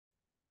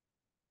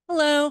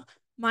Hello,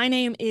 my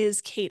name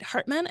is Kate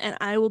Hartmann, and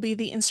I will be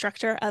the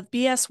instructor of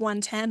BS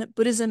 110,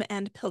 Buddhism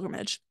and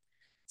Pilgrimage.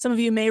 Some of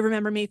you may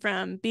remember me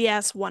from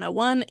BS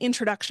 101,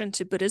 Introduction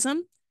to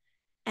Buddhism,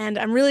 and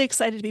I'm really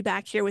excited to be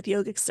back here with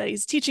yogic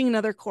studies, teaching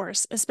another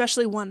course,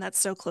 especially one that's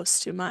so close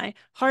to my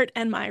heart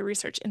and my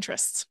research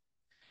interests.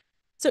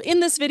 So in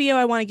this video,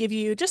 I want to give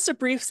you just a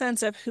brief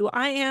sense of who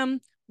I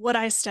am, what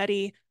I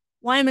study,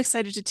 why I'm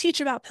excited to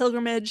teach about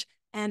pilgrimage,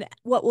 and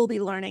what we'll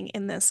be learning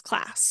in this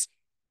class.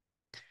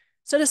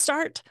 So to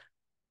start,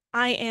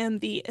 I am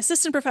the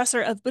assistant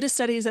professor of Buddhist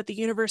studies at the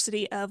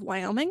University of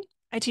Wyoming.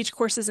 I teach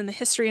courses in the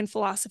history and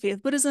philosophy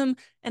of Buddhism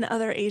and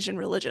other Asian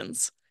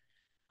religions.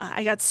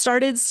 I got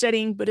started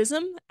studying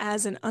Buddhism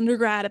as an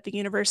undergrad at the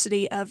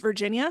University of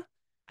Virginia.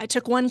 I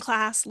took one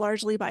class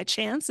largely by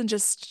chance and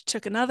just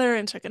took another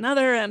and took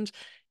another. And,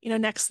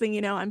 next thing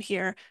you know, I'm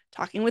here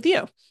talking with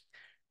you.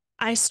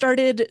 I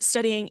started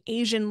studying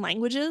Asian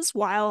languages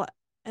while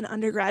an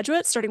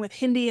undergraduate, starting with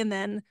Hindi and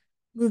then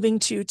moving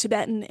to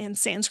Tibetan and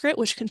Sanskrit,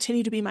 which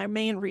continue to be my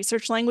main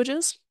research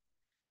languages.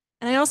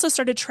 And I also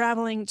started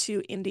traveling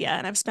to India,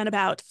 and I've spent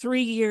about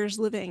 3 years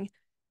living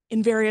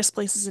in various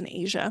places in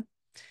Asia,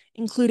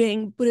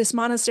 including Buddhist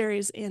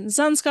monasteries in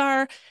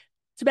Zanskar,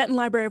 Tibetan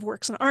Library of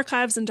Works and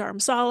Archives in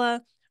Dharamsala,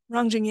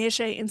 Rangjung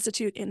Yeshe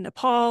Institute in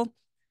Nepal,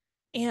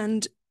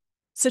 and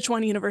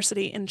Sichuan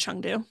University in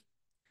Chengdu.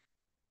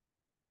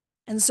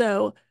 And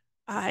so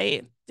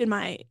I did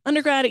my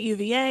undergrad at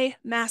UVA,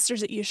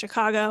 master's at U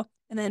Chicago,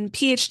 and then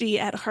PhD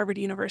at Harvard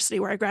University,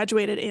 where I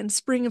graduated in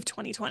spring of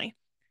 2020.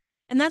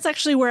 And that's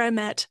actually where I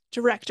met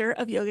director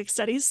of yogic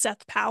studies,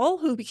 Seth Powell,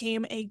 who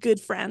became a good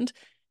friend.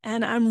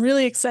 And I'm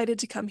really excited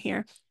to come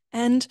here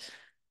and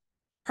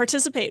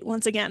participate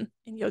once again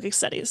in yogic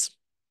studies.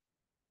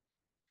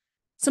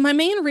 So my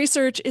main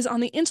research is on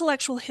the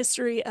intellectual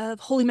history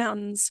of holy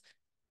mountains,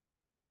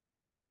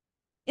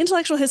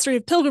 intellectual history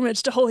of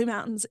pilgrimage to holy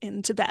mountains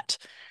in Tibet.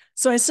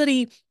 So I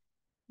study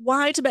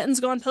why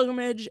Tibetans go on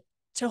pilgrimage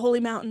to holy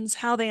mountains,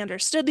 how they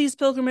understood these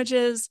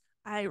pilgrimages.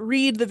 I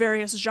read the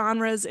various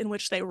genres in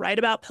which they write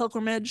about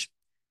pilgrimage.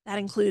 That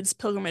includes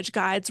pilgrimage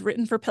guides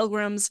written for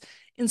pilgrims,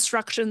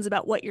 instructions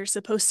about what you're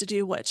supposed to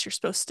do, what you're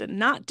supposed to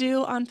not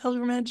do on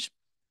pilgrimage,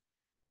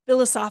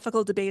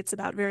 philosophical debates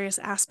about various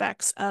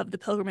aspects of the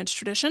pilgrimage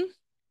tradition,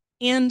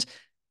 and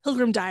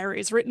pilgrim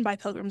diaries written by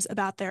pilgrims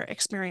about their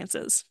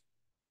experiences.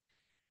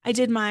 I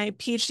did my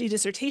PhD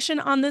dissertation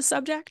on this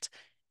subject,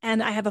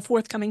 and I have a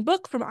forthcoming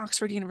book from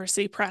Oxford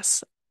University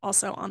Press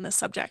also on this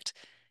subject.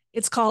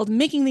 It's called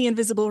Making the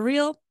Invisible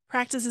Real,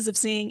 Practices of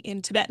Seeing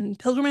in Tibetan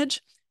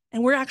Pilgrimage,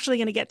 and we're actually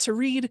going to get to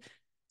read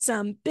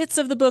some bits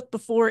of the book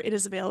before it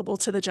is available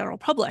to the general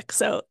public.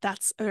 So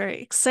that's a very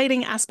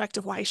exciting aspect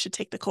of why you should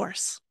take the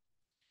course.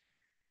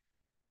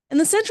 And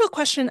the central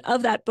question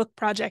of that book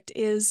project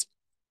is,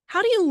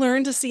 how do you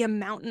learn to see a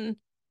mountain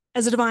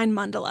as a divine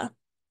mandala?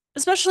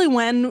 Especially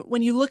when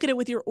you look at it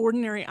with your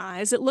ordinary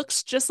eyes, it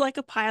looks just like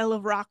a pile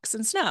of rocks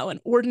and snow, an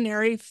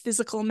ordinary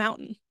physical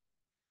mountain.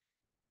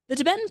 The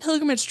Tibetan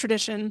pilgrimage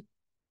tradition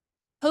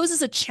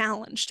poses a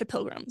challenge to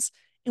pilgrims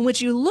in which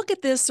you look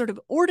at this sort of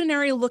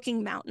ordinary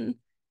looking mountain,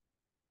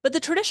 but the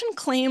tradition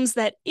claims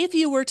that if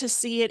you were to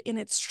see it in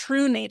its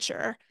true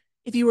nature,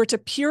 if you were to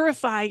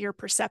purify your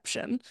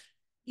perception,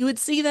 you would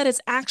see that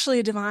it's actually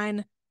a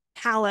divine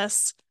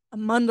palace, a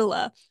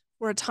mandala,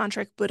 or a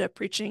tantric Buddha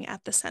preaching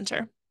at the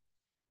center.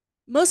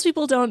 Most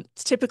people don't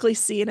typically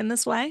see it in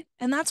this way,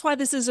 and that's why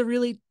this is a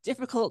really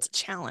difficult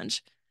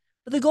challenge.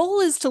 But the goal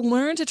is to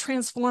learn to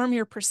transform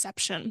your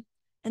perception,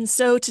 and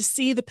so to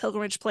see the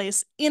pilgrimage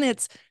place in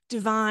its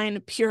divine,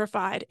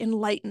 purified,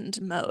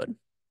 enlightened mode.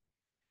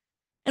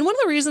 And one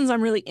of the reasons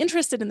I'm really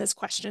interested in this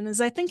question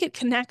is I think it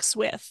connects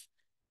with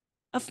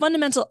a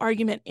fundamental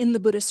argument in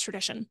the Buddhist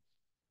tradition.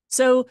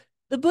 So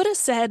the Buddha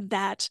said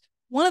that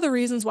one of the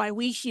reasons why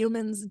we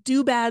humans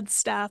do bad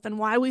stuff and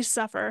why we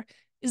suffer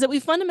is that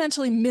we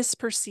fundamentally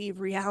misperceive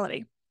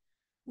reality.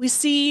 We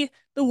see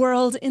the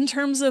world in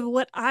terms of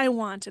what I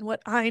want and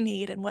what I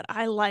need and what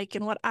I like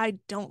and what I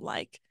don't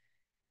like.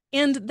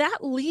 And that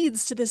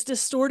leads to this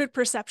distorted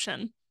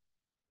perception.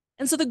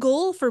 And so the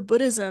goal for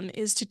Buddhism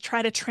is to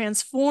try to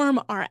transform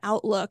our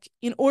outlook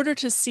in order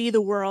to see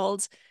the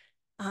world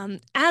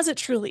as it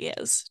truly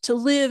is, to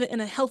live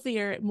in a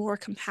healthier, more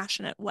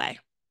compassionate way.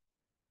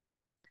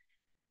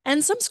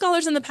 And some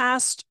scholars in the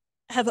past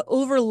have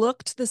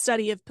overlooked the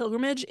study of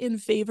pilgrimage in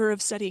favor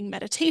of studying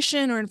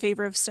meditation or in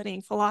favor of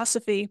studying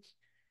philosophy.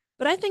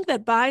 But I think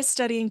that by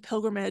studying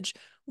pilgrimage,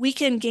 we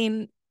can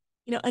gain,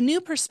 a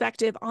new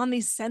perspective on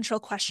these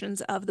central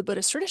questions of the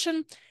Buddhist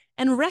tradition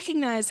and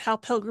recognize how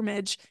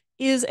pilgrimage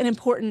is an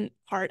important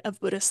part of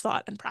Buddhist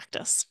thought and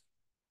practice.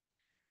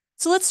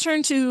 So let's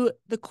turn to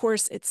the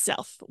course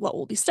itself, what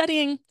we'll be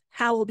studying,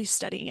 how we'll be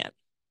studying it.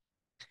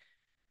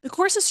 The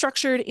course is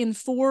structured in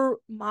 4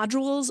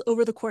 modules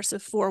over the course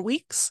of 4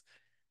 weeks.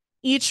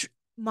 Each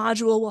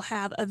module will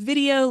have a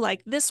video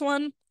like this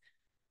one,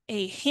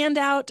 a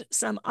handout,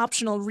 some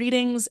optional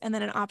readings, and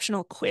then an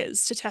optional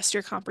quiz to test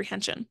your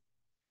comprehension.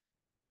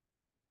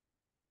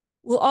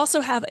 We'll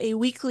also have a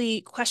weekly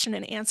question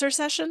and answer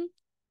session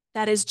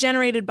that is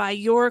generated by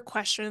your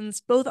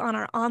questions, both on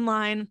our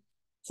online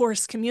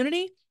course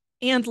community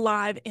and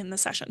live in the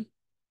session.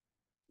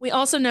 We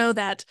also know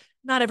that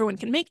not everyone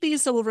can make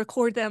these, so we'll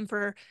record them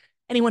for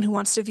anyone who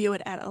wants to view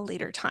it at a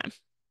later time.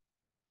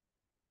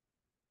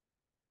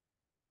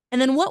 And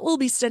then what we'll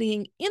be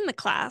studying in the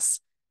class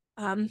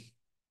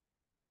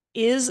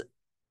is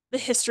the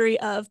history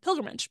of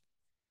pilgrimage.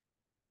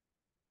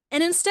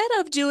 And instead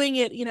of doing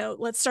it,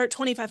 let's start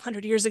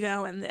 2,500 years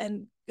ago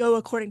and go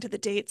according to the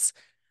dates,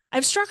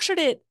 I've structured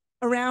it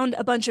around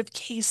a bunch of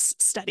case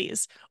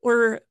studies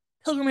or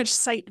pilgrimage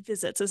site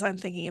visits as I'm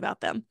thinking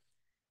about them.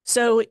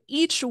 So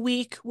each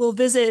week we'll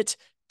visit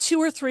 2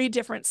 or 3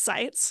 different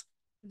sites.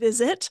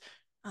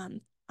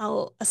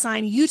 I'll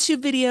assign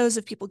YouTube videos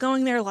of people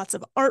going there, lots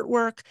of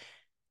artwork,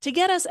 to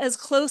get us as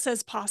close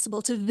as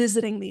possible to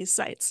visiting these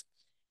sites.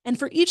 And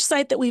for each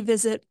site that we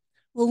visit,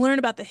 we'll learn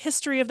about the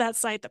history of that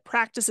site, the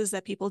practices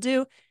that people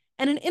do,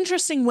 and an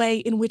interesting way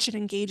in which it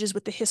engages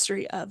with the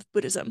history of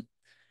Buddhism.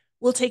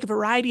 We'll take a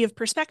variety of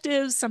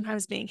perspectives,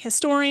 sometimes being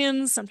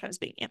historians, sometimes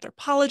being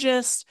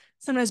anthropologists,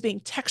 sometimes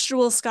being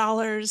textual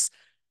scholars,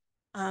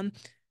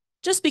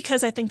 just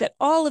because I think that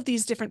all of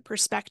these different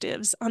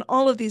perspectives on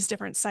all of these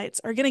different sites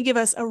are going to give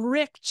us a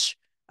rich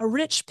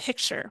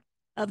picture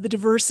of the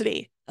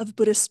diversity of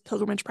Buddhist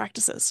pilgrimage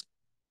practices.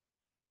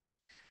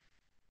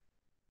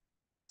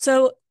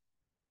 So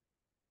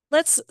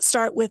let's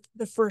start with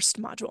the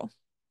first module.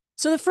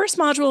 So the first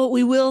module,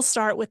 we will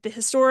start with the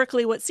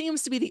historically what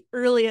seems to be the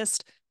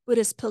earliest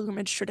Buddhist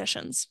pilgrimage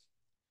traditions.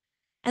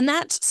 And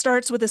that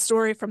starts with a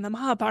story from the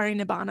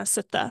Mahaparinibbana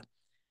Sutta,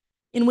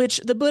 in which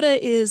the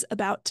Buddha is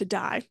about to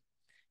die.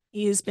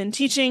 He's been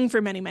teaching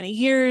for many, many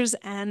years,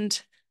 and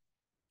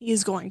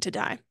he's going to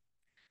die.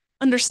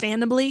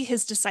 Understandably,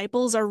 his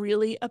disciples are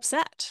really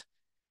upset.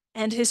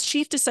 And his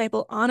chief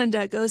disciple,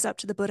 Ananda, goes up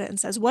to the Buddha and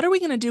says, "What are we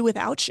going to do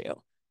without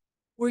you?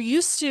 We're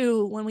used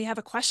to, when we have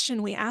a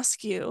question, we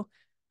ask you.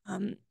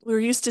 We're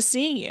used to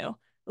seeing you.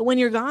 But when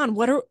you're gone,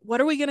 what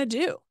are we going to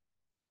do?"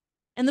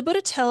 And the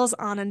Buddha tells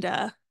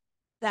Ananda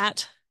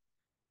that,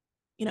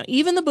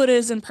 even the Buddha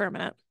is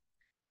impermanent.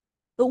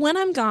 But when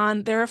I'm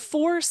gone, there are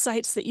 4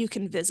 sites that you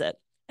can visit.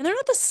 And they're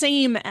not the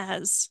same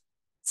as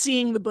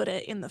seeing the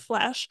Buddha in the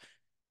flesh,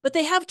 but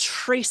they have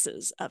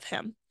traces of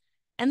him.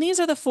 And these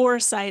are the 4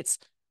 sites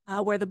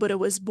where the Buddha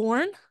was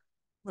born,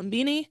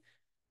 Lumbini,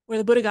 where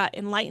the Buddha got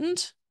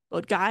enlightened,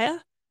 Bodh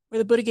Gaya, where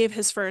the Buddha gave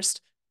his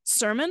first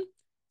sermon,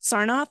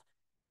 Sarnath,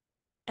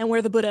 and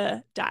where the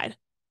Buddha died,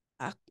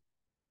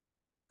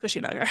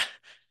 Kushinagar.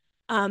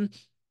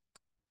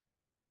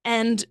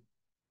 And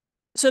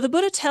so the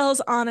Buddha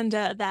tells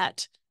Ananda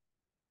that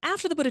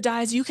after the Buddha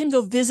dies, you can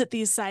go visit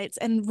these sites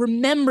and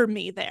remember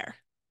me there.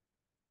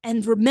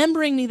 And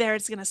remembering me there,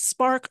 it's going to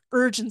spark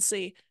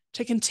urgency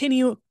to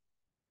continue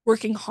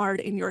working hard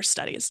in your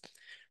studies.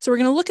 So we're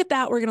going to look at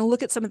that. We're going to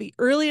look at some of the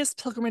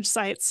earliest pilgrimage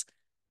sites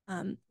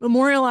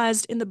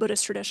memorialized in the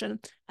Buddhist tradition,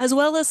 as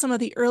well as some of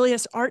the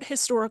earliest art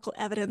historical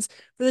evidence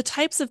for the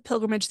types of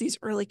pilgrimage these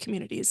early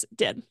communities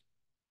did.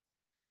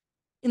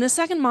 In the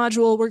second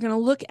module, we're going to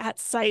look at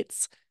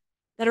sites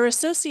that are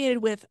associated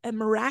with a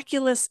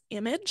miraculous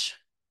image,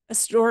 a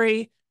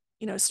story,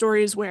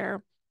 stories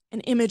where an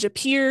image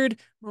appeared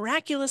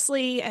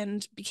miraculously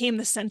and became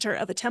the center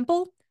of a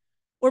temple,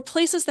 or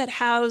places that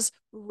house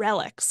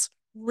relics,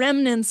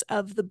 remnants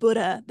of the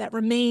Buddha that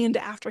remained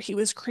after he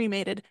was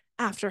cremated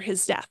after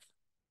his death.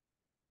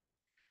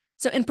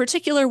 So in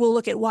particular, we'll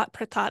look at Wat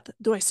Pratat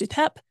Doi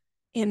Suthep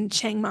in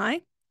Chiang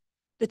Mai,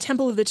 the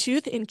Temple of the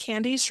Tooth in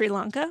Kandy, Sri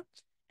Lanka,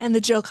 and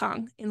the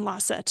Jokang in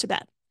Lhasa,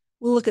 Tibet.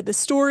 We'll look at the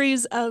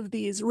stories of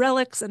these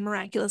relics and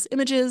miraculous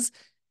images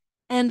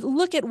and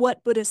look at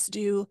what Buddhists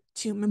do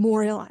to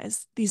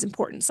memorialize these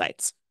important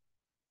sites.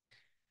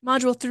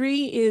 Module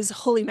 3 is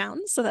Holy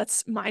Mountains, so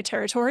that's my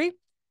territory.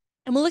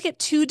 And we'll look at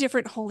 2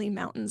 different holy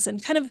mountains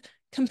and kind of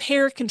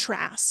compare,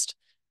 contrast.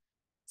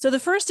 So the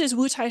first is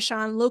Wu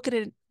Taishan,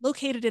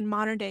 located in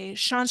modern-day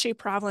Shanxi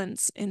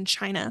province in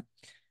China.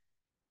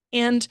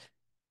 And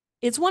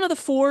it's one of the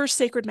 4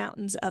 sacred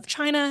mountains of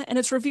China, and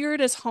it's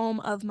revered as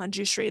home of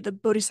Manjushri, the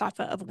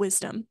Bodhisattva of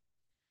wisdom.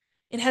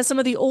 It has some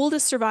of the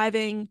oldest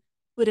surviving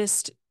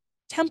Buddhist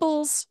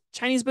temples,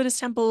 Chinese Buddhist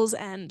temples,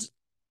 and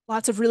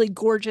lots of really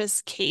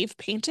gorgeous cave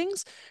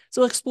paintings.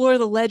 So we'll explore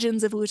the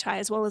legends of Wutai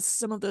as well as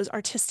some of those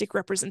artistic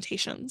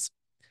representations.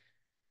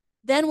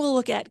 Then we'll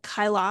look at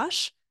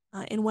Kailash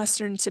in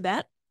Western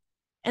Tibet.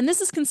 And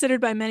this is considered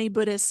by many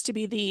Buddhists to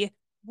be the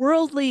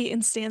worldly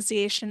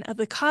instantiation of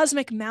the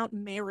cosmic Mount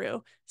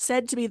Meru,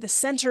 said to be the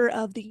center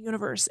of the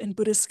universe in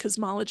Buddhist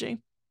cosmology.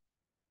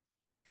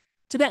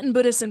 Tibetan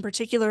Buddhists in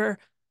particular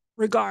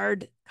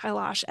regard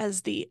Kailash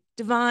as the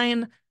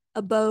divine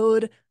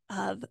abode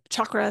of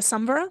Chakra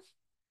Samvara.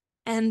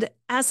 And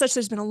as such,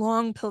 there's been a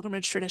long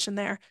pilgrimage tradition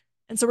there.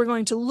 And so we're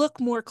going to look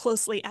more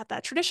closely at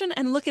that tradition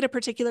and look at a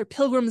particular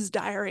pilgrim's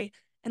diary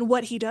and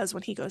what he does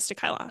when he goes to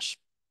Kailash.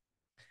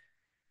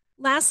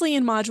 Lastly,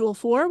 in Module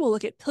 4, we'll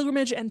look at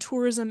pilgrimage and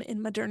tourism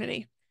in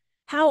modernity.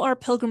 How are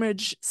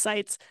pilgrimage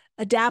sites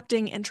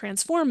adapting and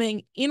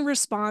transforming in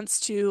response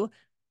to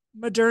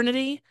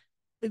modernity,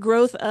 the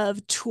growth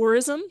of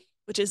tourism,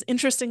 which is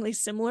interestingly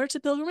similar to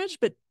pilgrimage,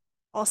 but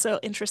also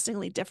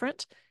interestingly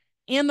different,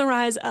 and the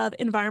rise of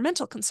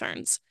environmental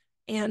concerns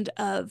and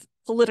of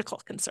political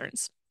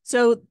concerns.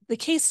 So the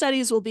case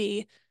studies will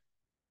be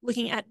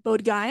looking at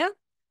Bodh Gaya,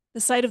 the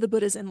site of the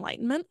Buddha's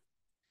enlightenment.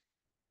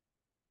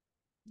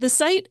 The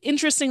site,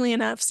 interestingly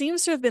enough,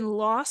 seems to have been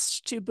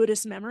lost to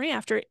Buddhist memory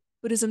after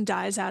Buddhism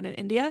dies out in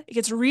India. It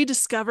gets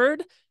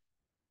rediscovered,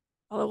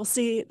 although we'll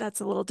see that's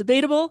a little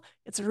debatable.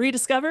 It's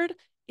rediscovered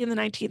in the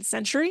 19th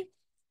century.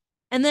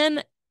 And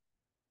then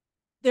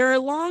there are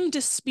long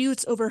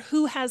disputes over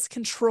who has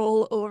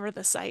control over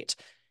the site.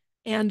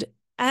 And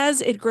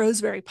as it grows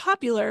very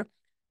popular,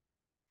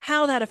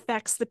 how that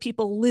affects the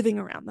people living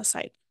around the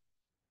site.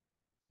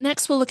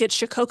 Next, we'll look at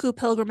Shikoku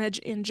pilgrimage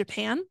in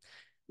Japan,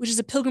 which is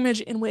a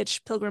pilgrimage in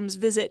which pilgrims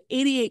visit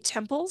 88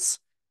 temples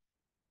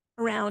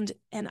around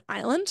an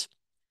island.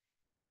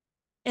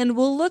 And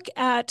we'll look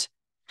at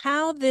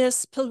how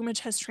this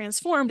pilgrimage has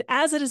transformed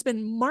as it has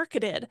been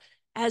marketed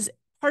as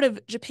part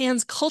of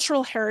Japan's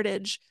cultural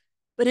heritage,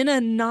 but in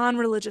a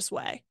non-religious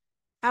way,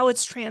 how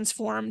it's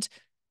transformed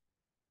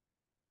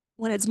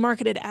when it's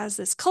marketed as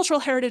this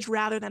cultural heritage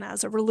rather than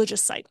as a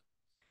religious site.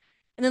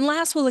 And then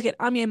last, we'll look at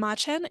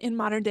Amiens in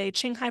modern-day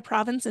Qinghai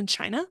province in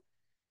China,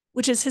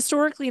 which is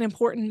historically an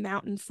important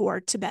mountain for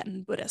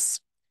Tibetan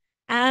Buddhists.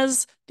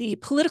 As the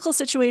political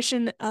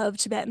situation of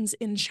Tibetans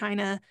in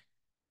China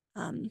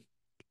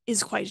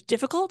is quite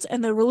difficult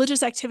and the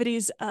religious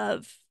activities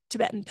of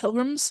Tibetan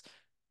pilgrims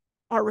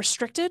are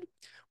restricted,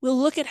 we'll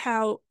look at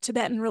how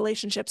Tibetan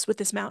relationships with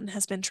this mountain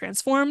has been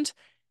transformed,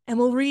 and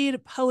we'll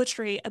read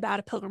poetry about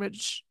a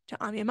pilgrimage to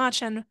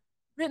Amiens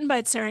written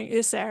by Tsering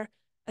Yusser,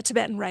 a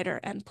Tibetan writer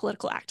and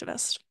political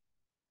activist.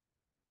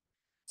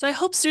 So I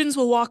hope students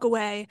will walk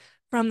away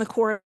from the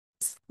course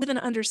with an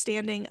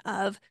understanding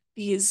of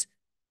these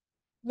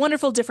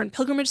wonderful different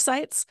pilgrimage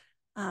sites,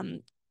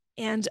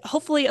 and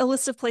hopefully a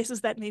list of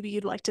places that maybe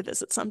you'd like to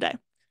visit someday.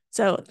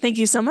 So thank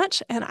you so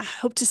much, and I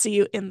hope to see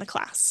you in the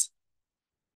class.